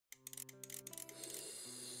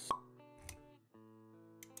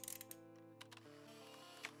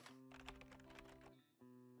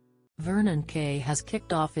Vernon Kay has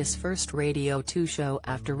kicked off his first Radio 2 show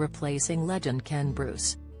after replacing legend Ken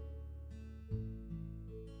Bruce.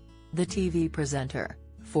 The TV presenter,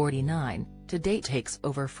 49, today takes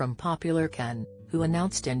over from popular Ken, who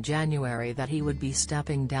announced in January that he would be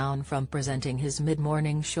stepping down from presenting his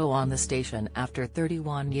mid-morning show on the station after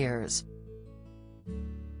 31 years.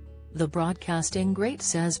 The broadcasting great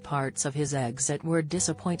says parts of his exit were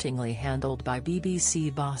disappointingly handled by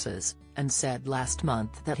BBC bosses, and said last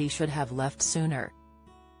month that he should have left sooner.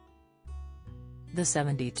 The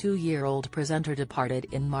 72-year-old presenter departed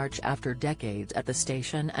in March after decades at the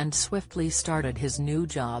station and swiftly started his new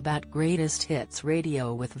job at Greatest Hits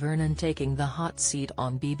Radio, with Vernon taking the hot seat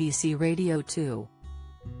on BBC Radio 2.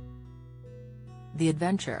 The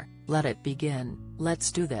adventure, let it begin,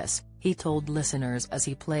 let's do this, he told listeners as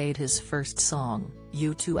he played his first song,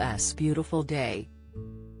 U2's Beautiful Day.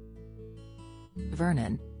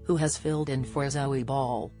 Vernon, who has filled in for Zoe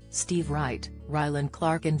Ball, Steve Wright, Rylan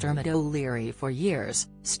Clark and Dermot O'Leary for years,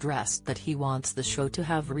 stressed that he wants the show to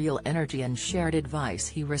have real energy and shared advice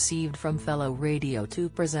he received from fellow Radio 2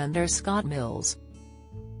 presenter Scott Mills.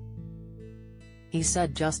 He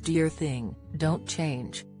said, "Just do your thing, don't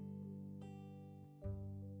change.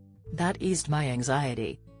 That eased my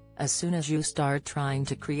anxiety. As soon as you start trying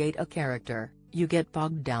to create a character, you get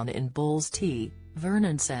bogged down in bull's tea,"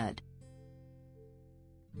 Vernon said.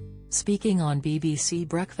 Speaking on BBC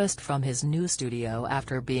Breakfast from his new studio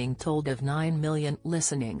after being told of 9 million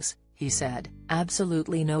listenings, he said,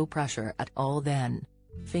 "Absolutely no pressure at all then.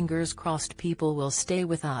 Fingers crossed people will stay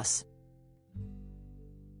with us.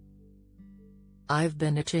 I've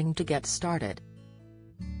been itching to get started."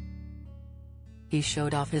 He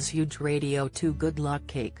showed off his huge Radio 2 good luck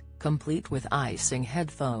cake, complete with icing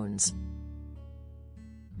headphones.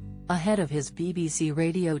 Ahead of his BBC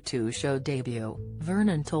Radio 2 show debut,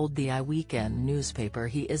 Vernon told the Weekend newspaper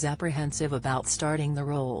he is apprehensive about starting the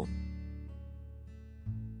role.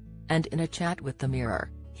 And in a chat with The Mirror,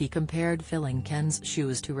 he compared filling Ken's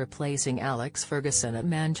shoes to replacing Alex Ferguson at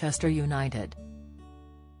Manchester United.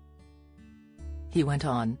 He went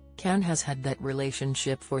on, "Ken has had that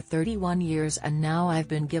relationship for 31 years and now I've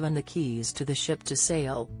been given the keys to the ship to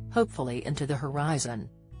sail, hopefully into the horizon.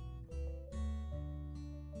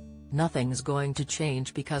 Nothing's going to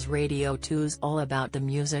change because Radio 2's all about the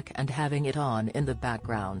music and having it on in the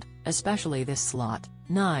background, especially this slot,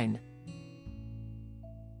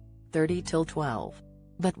 9:30 till 12.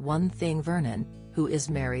 But one thing Vernon, who is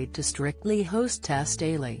married to Strictly host Tess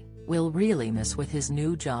Daly, will really miss with his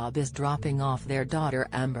new job is dropping off their daughter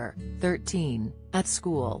Amber, 13, at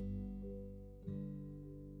school.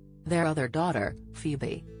 Their other daughter,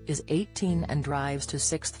 Phoebe, is 18 and drives to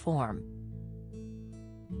 6th form.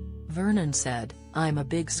 Vernon said, "I'm a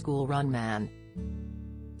big school run man.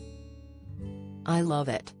 I love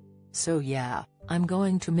it. So yeah, I'm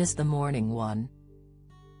going to miss the morning one."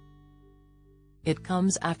 It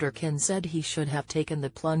comes after Ken said he should have taken the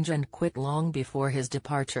plunge and quit long before his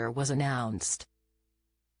departure was announced.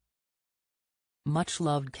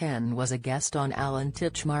 Much-loved Ken was a guest on Alan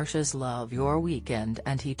Titchmarsh's Love Your Weekend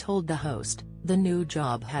and he told the host, "The new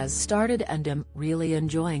job has started and I'm really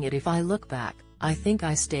enjoying it. If I look back, I think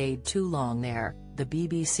I stayed too long there, the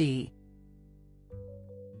BBC.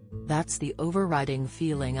 That's the overriding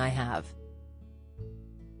feeling I have.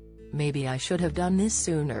 Maybe I should have done this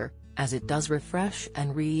sooner, as it does refresh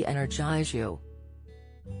and re-energize you."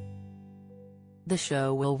 The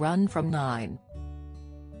show will run from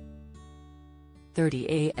 9:30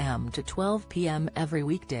 a.m. to 12 p.m. every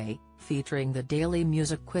weekday, featuring the daily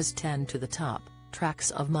music quiz 10 to the top, tracks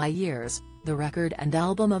of my years, the record and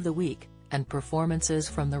album of the week, and performances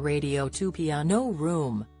from the Radio 2 Piano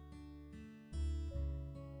Room.